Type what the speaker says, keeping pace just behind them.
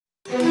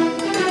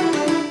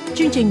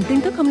Chương trình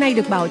tin tức hôm nay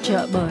được bảo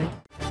trợ bởi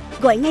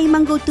gọi ngay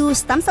Mango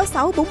Tours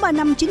 866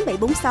 435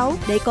 9746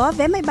 để có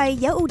vé máy bay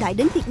giá ưu đãi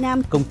đến Việt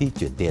Nam. Công ty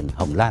chuyển tiền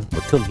Hồng Lan,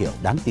 một thương hiệu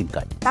đáng tin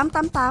cậy.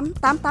 888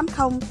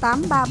 880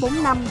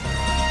 8345.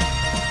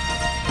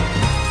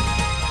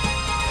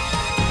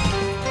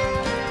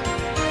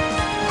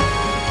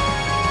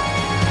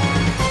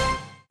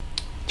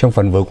 Trong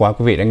phần vừa qua,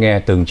 quý vị đã nghe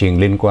tường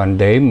trình liên quan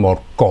đến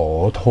một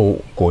cổ thụ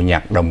của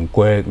nhạc đồng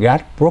quê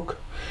Garth Brooks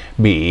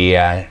bị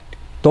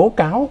tố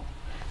cáo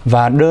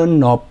và đơn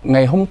nộp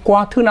ngày hôm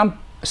qua thứ Năm.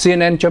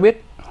 CNN cho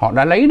biết họ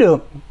đã lấy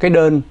được cái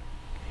đơn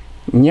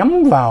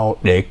nhắm vào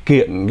để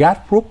kiện Garth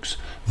Brooks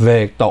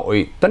về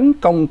tội tấn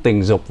công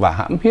tình dục và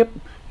hãm hiếp.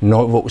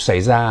 Nội vụ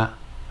xảy ra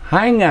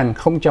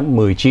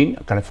 2019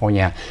 ở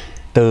California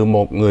từ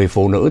một người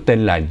phụ nữ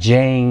tên là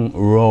Jane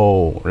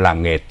Roe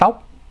làm nghề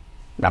tóc,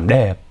 làm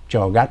đẹp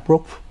cho Garth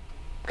Brooks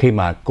khi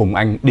mà cùng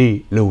anh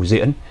đi lưu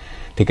diễn.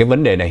 Thì cái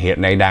vấn đề này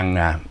hiện nay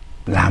đang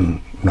làm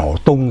nổ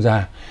tung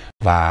ra,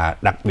 và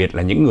đặc biệt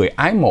là những người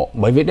ái mộ,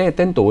 bởi vì đây là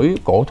tên tuổi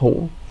cổ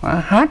thụ,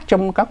 hát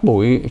trong các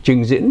buổi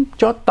trình diễn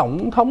cho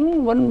tổng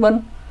thống vân vân.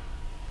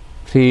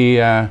 Thì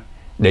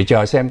để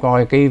chờ xem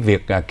coi cái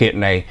việc kiện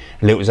này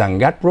liệu rằng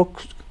Garth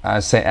Brooks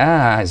sẽ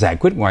giải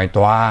quyết ngoài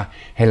tòa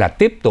hay là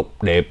tiếp tục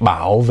để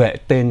bảo vệ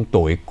tên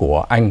tuổi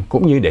của anh,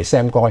 cũng như để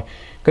xem coi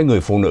cái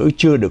người phụ nữ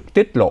chưa được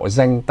tiết lộ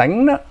danh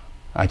tánh đó,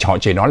 họ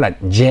chỉ nói là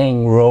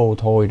Jane Roe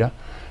thôi đó,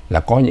 là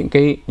có những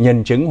cái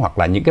nhân chứng hoặc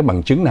là những cái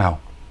bằng chứng nào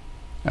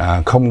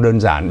không đơn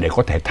giản để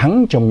có thể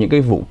thắng trong những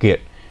cái vụ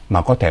kiện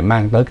mà có thể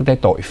mang tới cái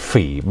tội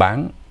phỉ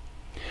báng.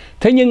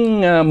 Thế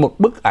nhưng một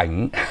bức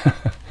ảnh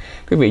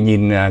quý vị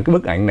nhìn cái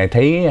bức ảnh này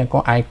thấy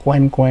có ai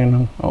quen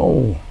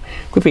không?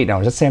 Quý vị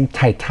nào đã xem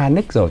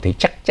Titanic rồi thì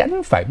chắc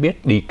chắn phải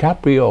biết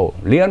DiCaprio,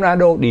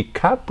 Leonardo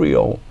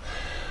DiCaprio,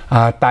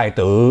 tài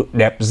tử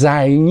đẹp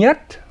dài nhất,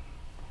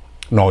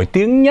 nổi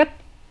tiếng nhất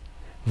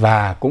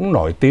và cũng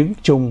nổi tiếng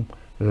chung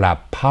là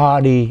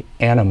Party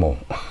Animal.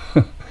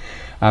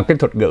 Cái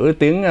thuật ngữ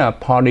tiếng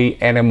Party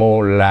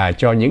Animal là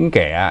cho những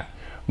kẻ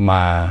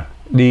mà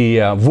đi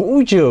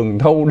vũ trường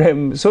thâu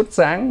đêm suốt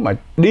sáng, mà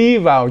đi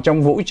vào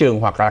trong vũ trường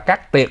hoặc là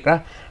các tiệc đó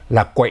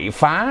là quậy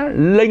phá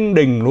linh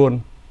đình luôn.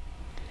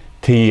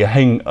 Thì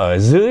hình ở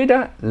dưới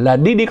đó là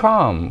Diddy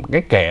Kong,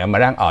 cái kẻ mà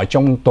đang ở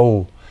trong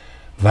tù,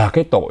 và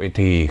cái tội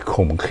thì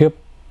khủng khiếp.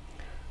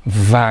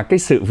 Và cái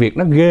sự việc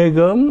nó ghê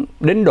gớm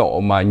đến độ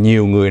mà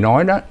nhiều người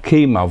nói đó,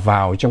 khi mà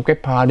vào trong cái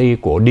party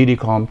của Diddy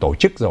Kong tổ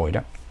chức rồi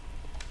đó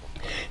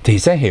thì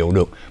sẽ hiểu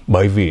được,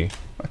 bởi vì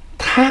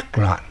thác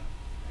loạn.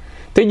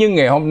 Thế nhưng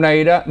ngày hôm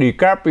nay đó,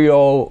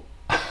 DiCaprio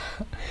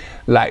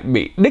lại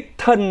bị đích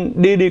thân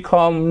Diddy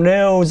Kong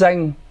nêu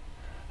danh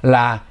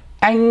là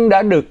anh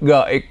đã được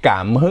gợi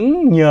cảm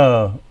hứng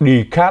nhờ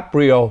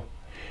DiCaprio,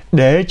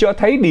 để cho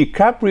thấy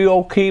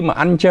DiCaprio khi mà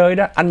ăn chơi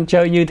đó, ăn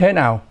chơi như thế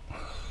nào.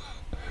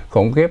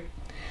 Khủng khiếp.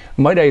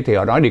 Mới đây thì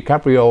họ nói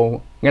DiCaprio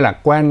nghĩa là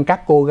quen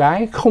các cô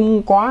gái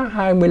không quá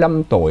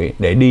 25 tuổi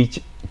để đi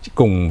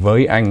cùng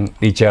với anh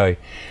đi chơi.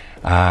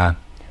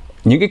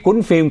 Những cái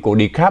cuốn phim của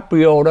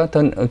DiCaprio đó,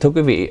 thưa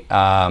quý vị,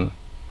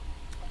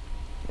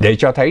 để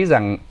cho thấy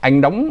rằng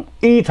anh đóng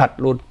y thật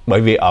luôn,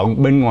 bởi vì ở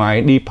bên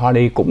ngoài đi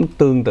party cũng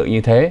tương tự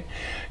như thế.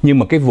 Nhưng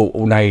mà cái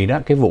vụ này đó,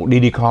 cái vụ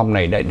Diddy Kong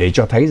này để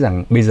cho thấy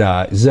rằng bây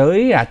giờ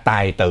giới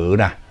tài tử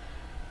nè,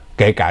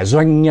 kể cả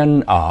doanh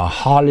nhân ở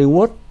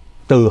Hollywood,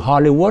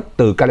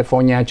 từ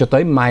California cho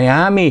tới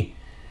Miami,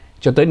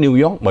 cho tới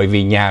New York, bởi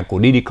vì nhà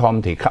của Diddy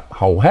Kong thì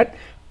hầu hết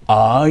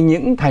ở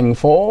những thành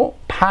phố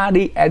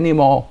Party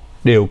Animal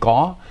đều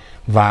có,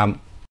 và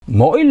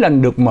mỗi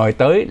lần được mời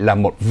tới là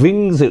một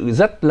vinh dự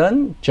rất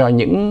lớn cho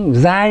những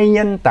giai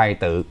nhân tài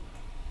tử.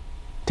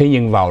 Thế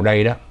nhưng vào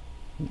đây đó,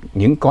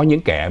 có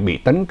những kẻ bị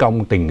tấn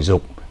công tình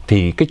dục,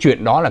 thì cái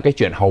chuyện đó là cái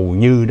chuyện hầu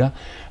như đó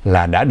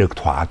là đã được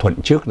thỏa thuận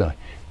trước rồi.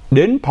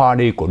 Đến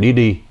party của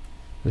Diddy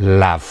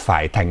là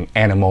phải thành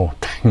animal,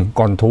 thành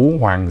con thú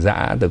hoang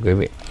dã, thưa quý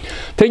vị.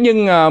 Thế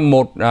nhưng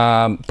một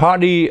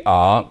party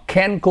ở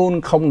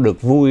Cancun không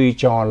được vui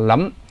cho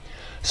lắm,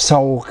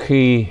 sau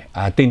khi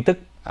tin tức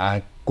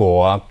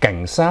của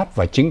cảnh sát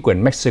và chính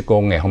quyền Mexico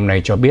ngày hôm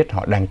nay cho biết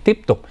họ đang tiếp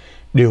tục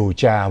điều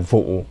tra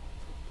vụ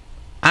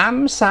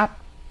ám sát,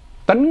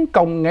 tấn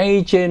công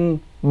ngay trên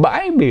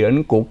bãi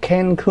biển của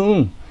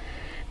Cancun,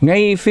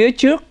 ngay phía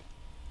trước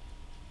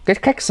cái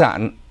khách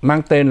sạn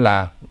mang tên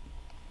là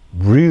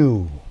Real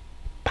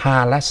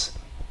Palace.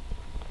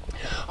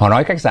 Họ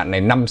nói khách sạn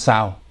này 5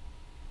 sao,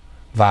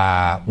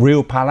 và Real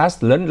Palace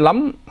lớn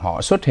lắm,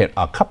 họ xuất hiện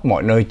ở khắp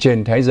mọi nơi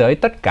trên thế giới.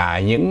 Tất cả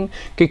những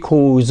cái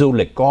khu du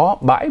lịch có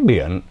bãi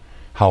biển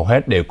hầu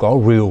hết đều có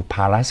Real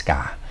Palace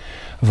cả.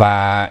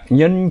 Và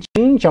nhân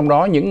chứng trong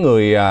đó những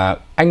người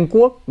Anh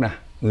Quốc nè,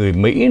 người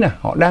Mỹ nè,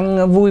 họ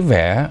đang vui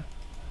vẻ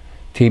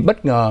thì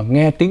bất ngờ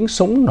nghe tiếng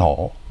súng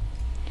nổ.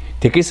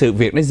 Thì cái sự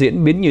việc nó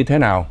diễn biến như thế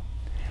nào?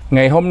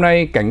 Ngày hôm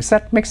nay cảnh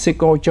sát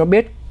Mexico cho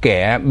biết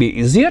kẻ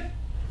bị giết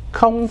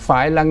không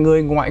phải là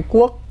người ngoại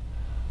quốc,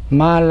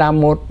 mà là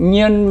một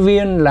nhân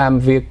viên làm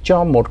việc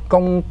cho một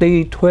công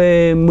ty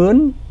thuê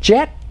mướn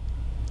jet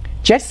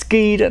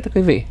ski đó, thưa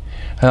quý vị.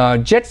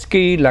 Jet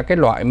ski là cái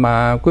loại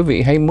mà quý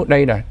vị hay mua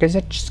đây nè, cái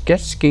jet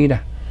ski nè,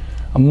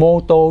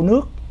 mô tô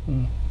nước,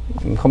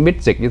 không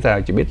biết dịch như thế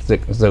nào, chỉ biết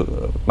dịch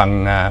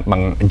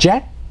bằng jet,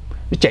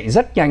 chạy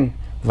rất nhanh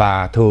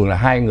và thường là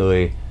 2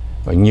 người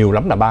và nhiều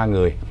lắm là 3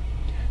 người.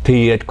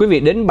 Thì quý vị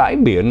đến bãi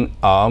biển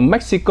ở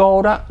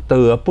Mexico đó,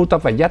 từ Puerto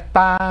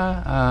Vallarta,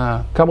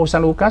 Cabo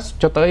San Lucas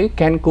cho tới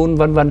Cancun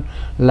vân vân,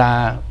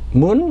 là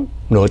mướn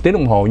nửa tiếng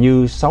đồng hồ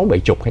như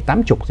 60-70 hay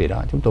 80 gì đó,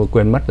 chúng tôi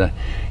quên mất rồi,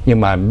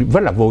 nhưng mà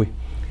rất là vui.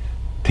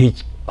 Thì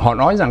họ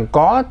nói rằng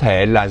có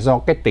thể là do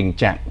cái tình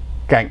trạng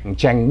cạnh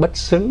tranh bất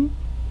xứng.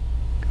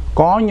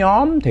 Có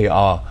nhóm thì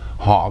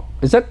họ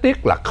rất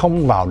tiếc là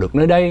không vào được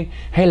nơi đây,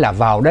 hay là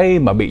vào đây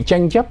mà bị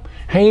tranh chấp,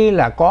 hay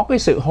là có cái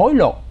sự hối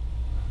lộ.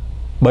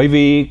 Bởi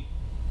vì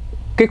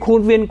cái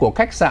khuôn viên của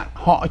khách sạn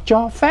họ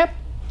cho phép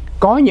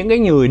có những cái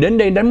người đến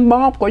đây đánh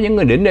bóp, có những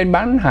người đến đây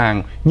bán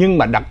hàng, nhưng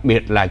mà đặc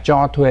biệt là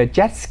cho thuê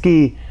jet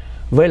ski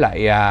với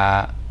lại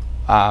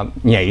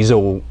nhảy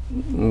dù,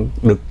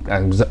 được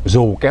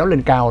dù kéo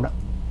lên cao đó.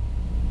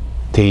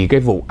 Thì cái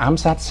vụ ám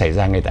sát xảy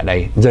ra ngay tại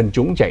đây, dân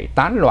chúng chạy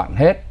tán loạn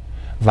hết,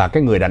 và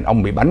cái người đàn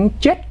ông bị bắn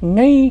chết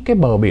ngay cái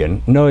bờ biển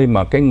nơi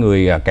mà cái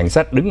người cảnh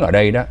sát đứng ở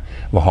đây đó,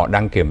 và họ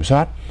đang kiểm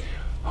soát.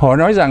 Họ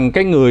nói rằng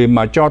cái người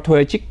mà cho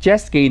thuê chiếc jet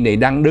ski này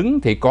đang đứng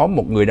thì có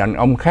một người đàn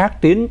ông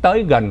khác tiến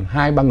tới gần,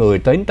 2-3 người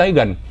tiến tới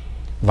gần,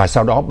 và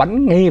sau đó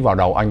bắn ngay vào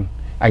đầu anh.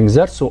 Anh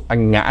rớt xuống,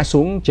 anh ngã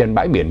xuống trên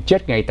bãi biển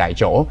chết ngay tại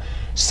chỗ.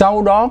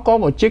 Sau đó có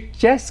một chiếc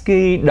jet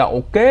ski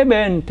đậu kế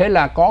bên, thế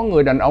là có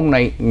người đàn ông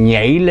này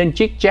nhảy lên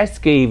chiếc jet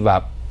ski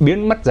và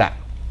biến mất dạng.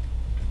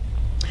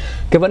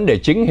 Cái vấn đề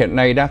chính hiện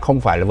nay đã không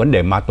phải là vấn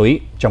đề ma túy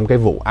trong cái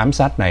vụ ám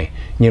sát này,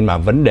 nhưng mà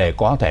vấn đề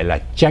có thể là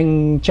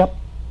tranh chấp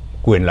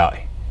quyền lợi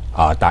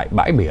ở tại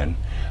bãi biển.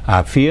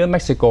 Phía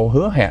Mexico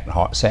hứa hẹn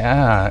họ sẽ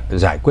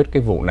giải quyết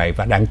cái vụ này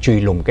và đang truy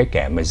lùng cái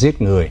kẻ mà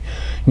giết người.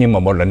 Nhưng mà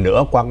một lần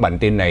nữa, qua bản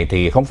tin này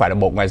thì không phải là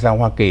Bộ Ngoại giao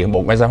Hoa Kỳ.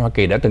 Bộ Ngoại giao Hoa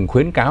Kỳ đã từng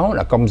khuyến cáo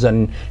là công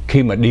dân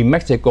khi mà đi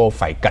Mexico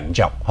phải cẩn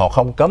trọng. Họ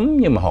không cấm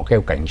nhưng mà họ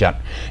kêu cảnh giác.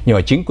 Nhưng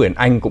mà chính quyền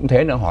Anh cũng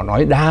thế nữa. Họ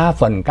nói đa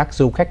phần các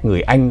du khách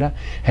người Anh đó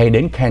hay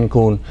đến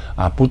Cancun,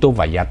 Puerto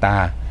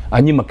Vallarta.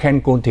 Nhưng mà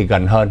Cancun thì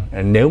gần hơn.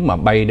 Nếu mà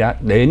bay đã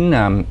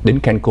đến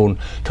Cancun,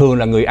 thường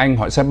là người Anh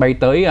họ sẽ bay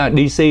tới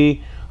DC,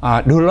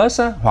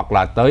 Dulles hoặc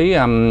là tới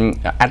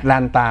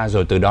Atlanta,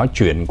 rồi từ đó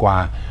chuyển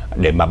qua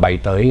để mà bay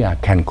tới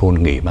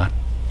Cancun nghỉ mát.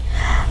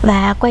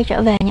 Và quay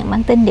trở về những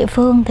bản tin địa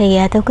phương thì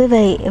thưa quý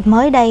vị,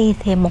 mới đây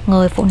thì một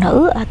người phụ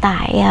nữ ở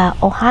tại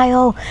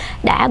Ohio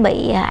đã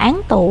bị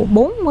án tù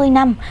 40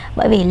 năm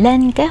bởi vì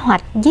lên kế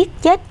hoạch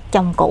giết chết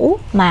chồng cũ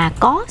mà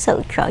có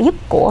sự trợ giúp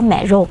của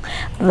mẹ ruột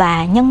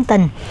và nhân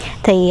tình.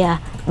 Thì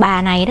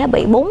bà này đã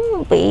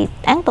bị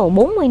án tù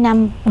 40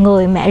 năm,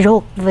 người mẹ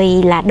ruột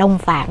vì là đồng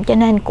phạm cho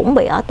nên cũng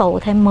bị ở tù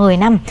thêm 10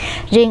 năm.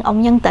 Riêng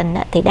ông nhân tình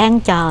thì đang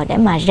chờ để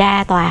mà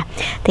ra tòa.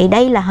 Thì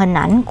đây là hình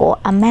ảnh của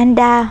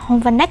Amanda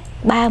Hovanec,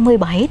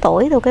 37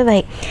 tuổi thưa quý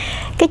vị.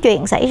 Cái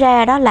chuyện xảy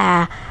ra đó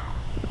là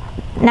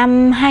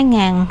năm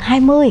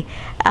 2020,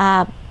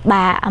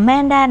 bà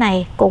Amanda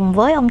này cùng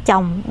với ông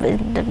chồng,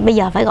 bây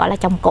giờ phải gọi là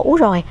chồng cũ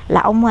rồi,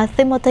 là ông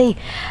Timothy.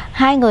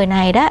 Hai người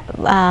này đó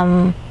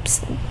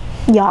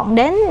dọn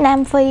đến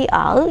Nam Phi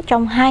ở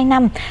trong 2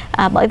 năm,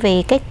 bởi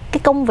vì cái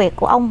công việc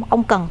của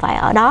ông cần phải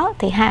ở đó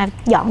thì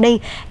dọn đi.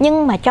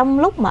 Nhưng mà trong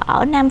lúc mà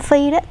ở Nam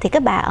Phi đó thì cái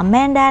bà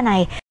Amanda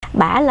này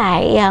bả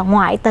lại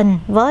ngoại tình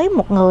với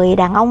một người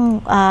đàn ông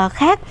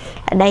khác.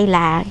 Đây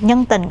là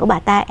nhân tình của bà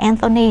ta,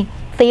 Anthony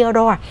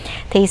Theodore.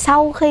 Thì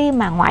sau khi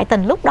mà ngoại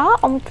tình, lúc đó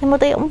ông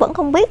Timothy ông vẫn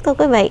không biết thưa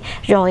quý vị.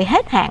 Rồi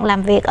hết hạn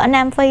làm việc ở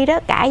Nam Phi đó,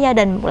 cả gia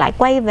đình lại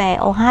quay về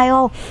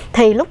Ohio.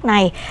 Thì lúc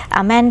này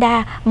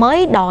Amanda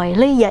mới đòi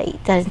ly dị.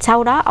 Thì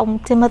sau đó ông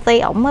Timothy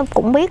ông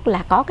cũng biết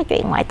là có cái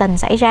chuyện ngoại tình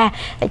xảy ra,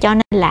 cho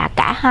nên là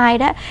cả hai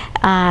đó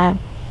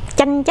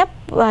tranh chấp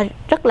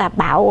rất là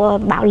bạo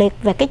liệt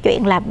về cái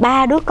chuyện là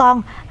 3 đứa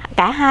con.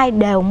 Cả hai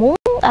đều muốn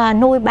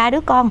nuôi 3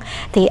 đứa con.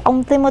 Thì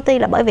ông Timothy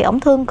là bởi vì ông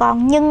thương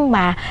con, nhưng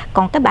mà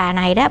còn cái bà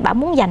này đó, bà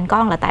muốn giành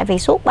con là tại vì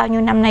suốt bao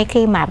nhiêu năm nay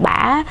khi mà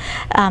bà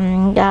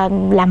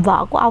làm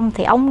vợ của ông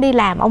thì ông đi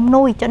làm ông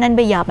nuôi, cho nên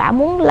bây giờ bà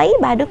muốn lấy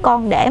 3 đứa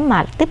con để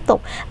mà tiếp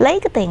tục lấy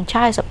cái tiền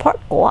child support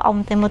của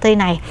ông Timothy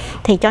này.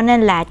 Thì cho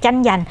nên là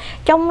tranh giành.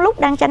 Trong lúc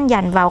đang tranh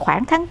giành vào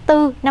khoảng tháng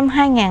 4 năm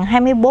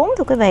 2024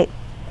 thưa quý vị,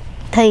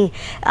 thì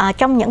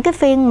trong những cái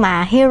phiên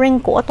mà hearing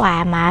của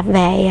tòa mà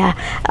về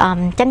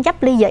tranh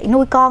chấp ly dị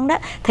nuôi con đó,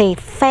 thì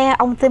phe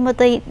ông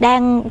Timothy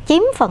đang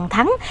chiếm phần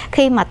thắng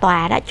khi mà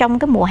tòa đã trong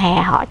cái mùa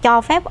hè họ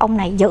cho phép ông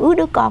này giữ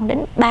đứa con đến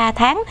 3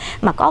 tháng,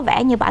 mà có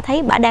vẻ như bà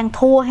thấy bà đang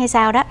thua hay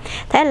sao đó.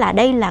 Thế là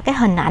đây là cái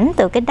hình ảnh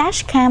từ cái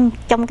dashcam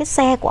trong cái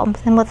xe của ông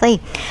Timothy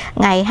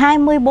ngày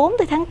 24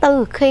 tháng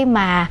 4 khi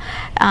mà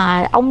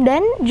ông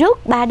đến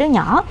rước 3 đứa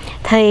nhỏ,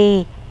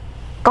 thì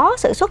có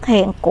sự xuất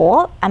hiện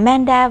của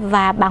Amanda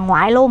và bà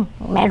ngoại luôn,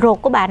 mẹ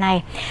ruột của bà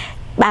này.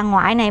 bà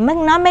ngoại này mới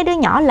nói mấy đứa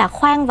nhỏ là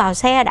khoan vào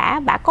xe đã,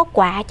 bà có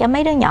quà cho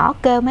mấy đứa nhỏ,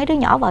 kêu mấy đứa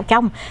nhỏ vào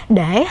trong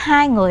để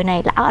hai người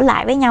này là ở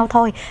lại với nhau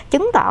thôi,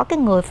 chứng tỏ cái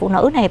người phụ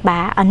nữ này,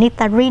 bà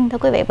LittleSaigon thôi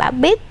quý vị, bà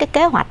biết cái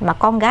kế hoạch mà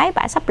con gái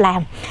bà sắp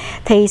làm.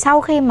 Thì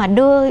sau khi mà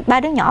đưa ba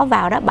đứa nhỏ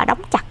vào đó, bà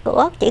đóng chặt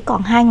cửa, chỉ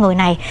còn hai người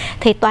này,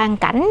 thì toàn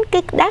cảnh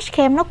cái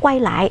dashcam nó quay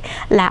lại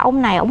là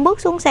ông này ông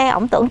bước xuống xe,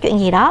 ông tưởng chuyện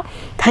gì đó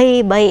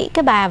thì bị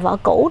cái bà vợ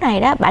cũ này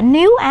đó, bà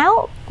níu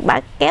áo, bà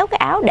kéo cái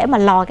áo để mà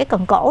lòi cái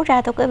cần cổ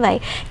ra thôi quý vị.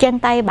 Trên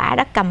tay bà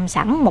đã cầm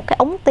sẵn một cái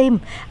ống tim,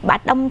 bà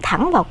đâm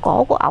thẳng vào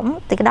cổ của ổng,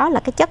 thì cái đó là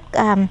cái chất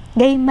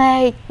gây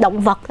mê động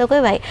vật thôi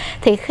quý vị.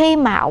 Thì khi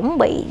mà ổng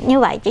bị như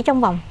vậy chỉ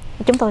trong vòng,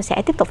 chúng tôi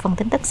sẽ tiếp tục phần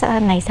tin tức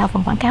này sau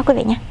phần quảng cáo quý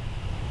vị nhé.